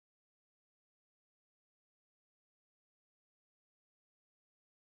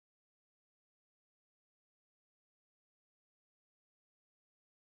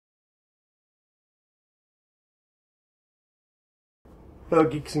Hello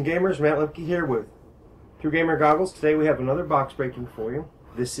Geeks and Gamers, Matt Lemke here with True Gamer Goggles. Today we have another box breaking for you.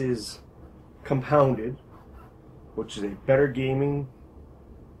 This is Compounded, which is a better gaming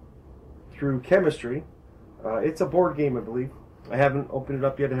through chemistry. It's a board game, I believe. I haven't opened it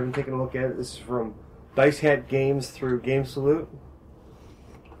up yet, I haven't taken a look at it. This is from Dice Hat Games through Game Salute.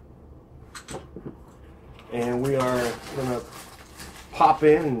 And we are going to pop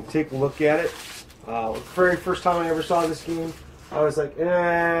in and take a look at it. The very first time I ever saw this game, I was like,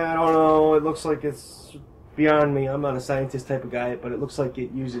 I don't know, it looks like it's beyond me. I'm not a scientist type of guy, but it looks like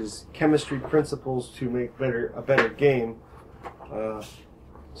it uses chemistry principles to make a better game.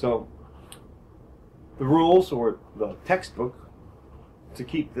 So, the rules, or the textbook, to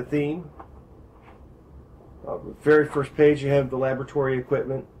keep the theme. The very first page, you have the laboratory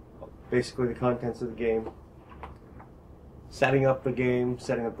equipment, basically the contents of the game. Setting up the game,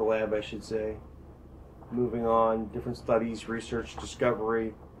 setting up the lab, I should say. Moving on, different studies, research,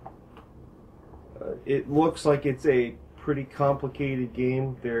 discovery. It looks like it's a pretty complicated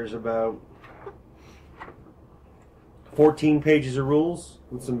game. There's about 14 pages of rules,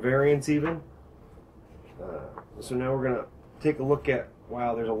 with some variants even. So now we're going to take a look at,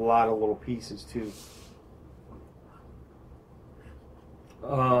 wow, there's a lot of little pieces too.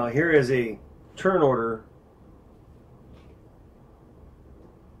 Here is a turn order.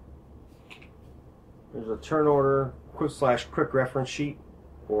 There's a turn order quick reference sheet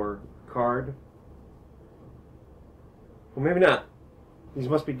or card. Well, maybe not. These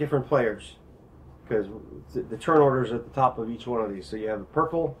must be different players, because the turn order is at the top of each one of these. So you have a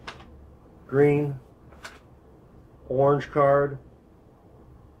purple, green, orange card,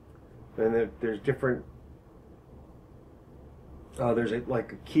 and there's different. There's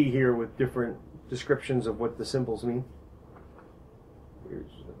like a key here with different descriptions of what the symbols mean.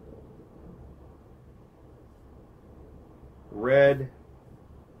 Here's red,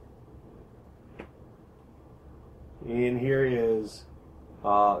 and here is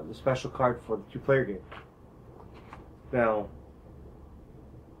the special card for the two-player game. Now,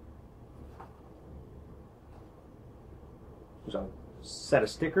 there's a set of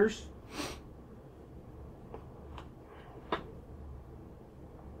stickers.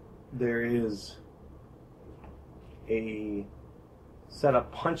 There is a set of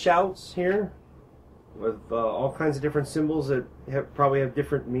punch-outs here with all kinds of different symbols that probably have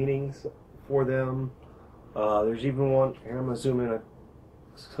different meanings for them. There's even one, here I'm going to zoom in,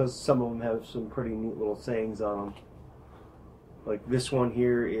 because some of them have some pretty neat little sayings on them. Like this one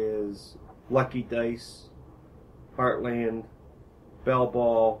here is Lucky Dice, Heartland, Bell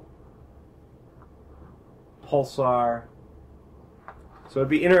Ball, Pulsar. So it'd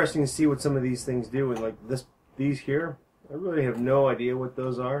be interesting to see what some of these things do. And like these here, I really have no idea what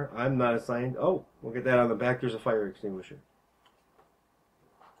those are. I'm not a scientist. Oh, look at that on the back. There's a fire extinguisher.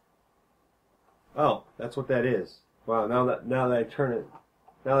 Oh, that's what that is. Wow. Now that I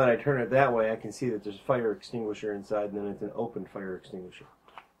turn it that way, I can see that there's a fire extinguisher inside, and then it's an open fire extinguisher.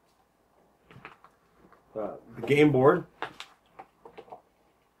 The game board.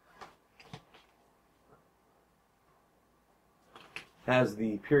 Has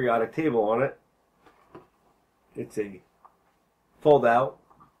the periodic table on it. It's a fold out.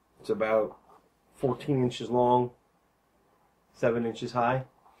 It's about 14 inches long, 7 inches high.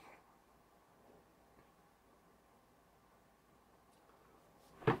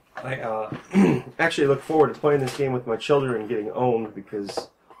 I actually look forward to playing this game with my children and getting owned, because,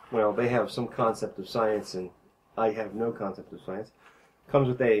 well, they have some concept of science and I have no concept of science. Comes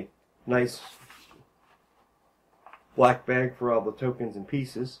with a nice black bag for all the tokens and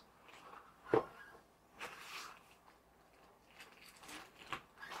pieces.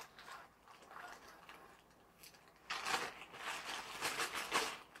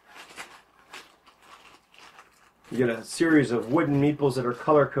 You get a series of wooden meeples that are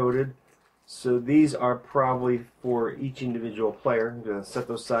color-coded. So these are probably for each individual player. I'm going to set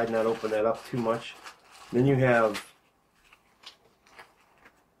those aside, not open that up too much. Then you have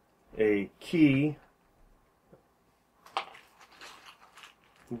a key.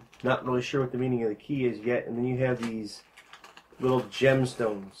 Not really sure what the meaning of the key is yet. And then you have these little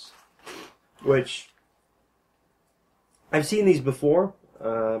gemstones, which I've seen these before.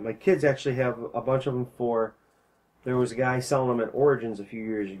 My kids actually have a bunch of them for. There was a guy selling them at Origins a few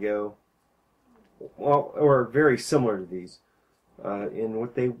years ago, well, or very similar to these. And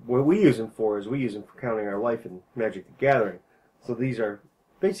what we use them for is we use them for counting our life in Magic the Gathering. So these are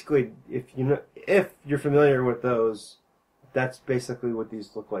basically, if you're familiar with those, that's basically what these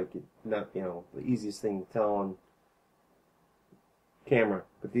look like. Not the easiest thing to tell on camera,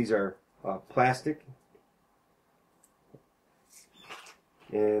 but these are plastic.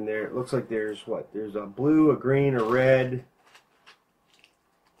 And there, it looks like there's what? There's a blue, a green, a red,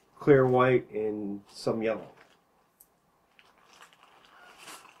 clear white, and some yellow.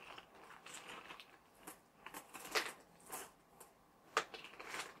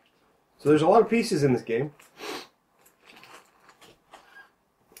 So there's a lot of pieces in this game.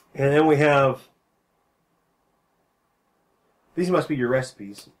 And then we have, these must be your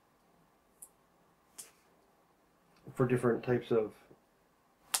recipes for different types of,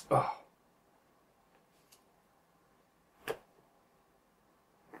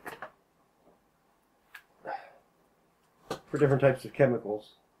 for different types of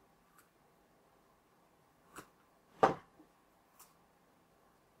chemicals.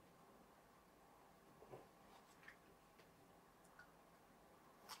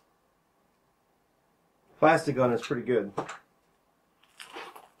 Plastic on is pretty good.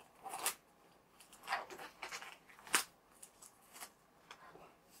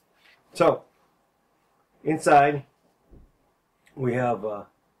 So, inside we have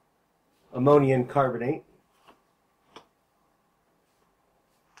ammonium carbonate,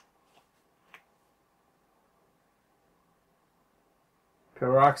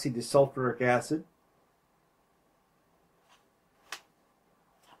 peroxydisulfuric acid,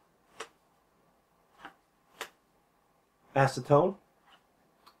 acetone,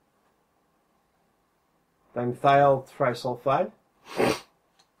 dimethyl trisulfide,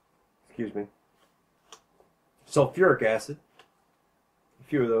 excuse me, sulfuric acid, a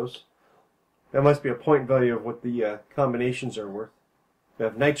few of those. That must be a point value of what the combinations are worth. We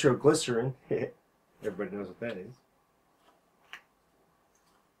have nitroglycerin, everybody knows what that is.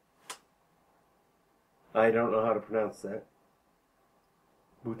 I don't know how to pronounce that.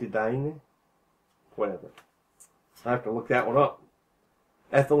 Butadiene? Whatever. I have to look that one up.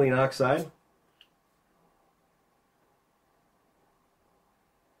 Ethylene oxide.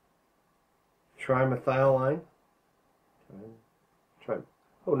 Trimethylene.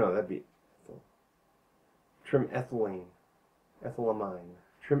 Oh no, that'd be trimethylene. Ethylamine.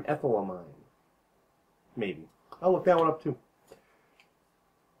 Trimethylamine. Maybe. I'll look that one up too.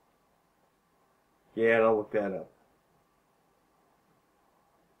 Yeah, and I'll look that up.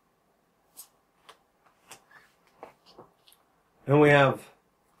 And we have,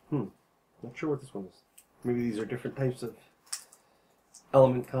 not sure what this one is. Maybe these are different types of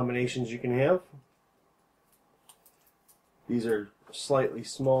element combinations you can have. These are slightly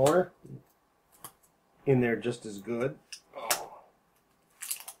smaller. In there just as good. Oh.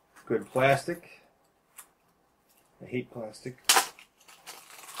 Good plastic. I hate plastic.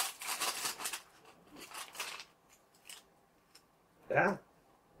 Ah,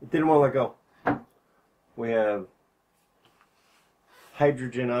 it didn't want to let go. We have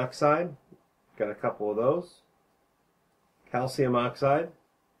hydrogen oxide. Got a couple of those. Calcium oxide.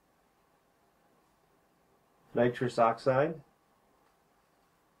 Nitrous oxide.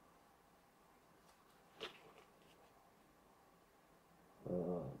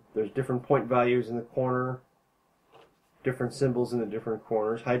 There's different point values in the corner. Different symbols in the different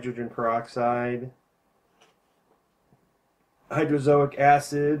corners. Hydrogen peroxide. Hydrozoic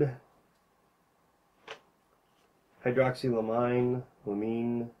acid, hydroxylamine,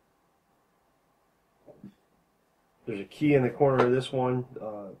 lamine. There's a key in the corner of this one,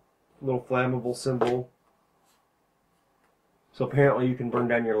 little flammable symbol. So apparently you can burn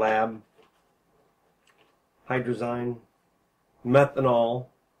down your lab. Hydrazine, methanol,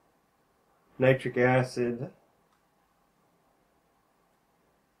 nitric acid,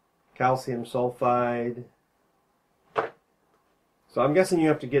 calcium sulfide. So I'm guessing you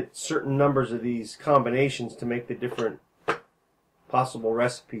have to get certain numbers of these combinations to make the different possible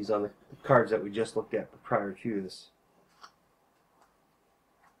recipes on the cards that we just looked at prior to this.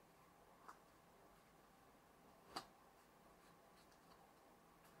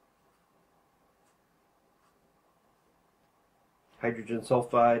 Hydrogen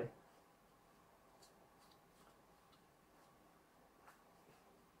sulfide.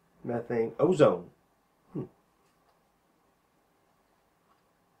 Methane. Ozone.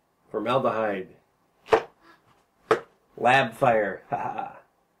 Formaldehyde. Lab fire.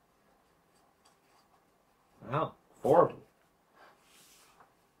 Wow, 4 of them.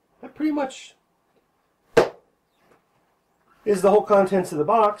 That pretty much is the whole contents of the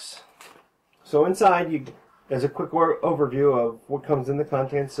box. So inside, you, as a quick overview of what comes in the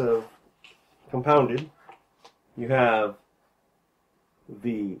contents of Compounded, you have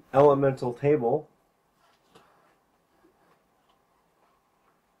the elemental table,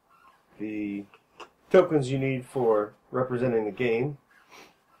 the tokens you need for representing the game,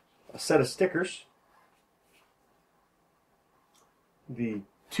 a set of stickers, the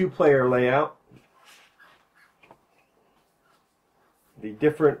 2-player layout, the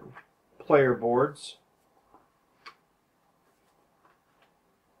different player boards,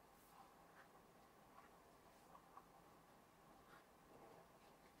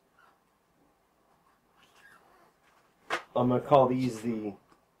 I'm going to call these the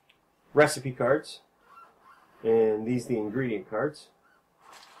recipe cards, and these the ingredient cards.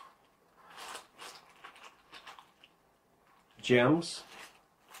 Gems,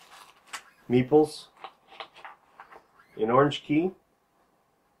 meeples, an orange key,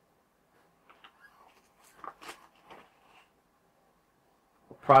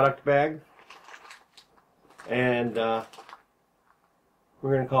 a product bag, and we're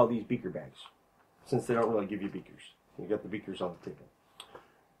going to call these beaker bags, since they don't really give you beakers. You got the beakers on the table.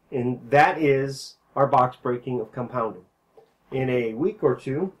 And that is our box breaking of Compounded. In a week or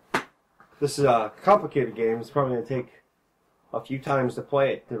two, this is a complicated game. It's probably going to take a few times to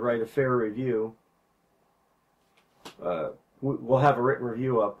play it to write a fair review. We'll have a written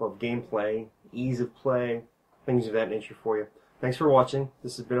review up of gameplay, ease of play, things of that nature for you. Thanks for watching.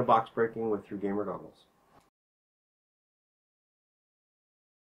 This has been a box breaking with Through Gamer Goggles.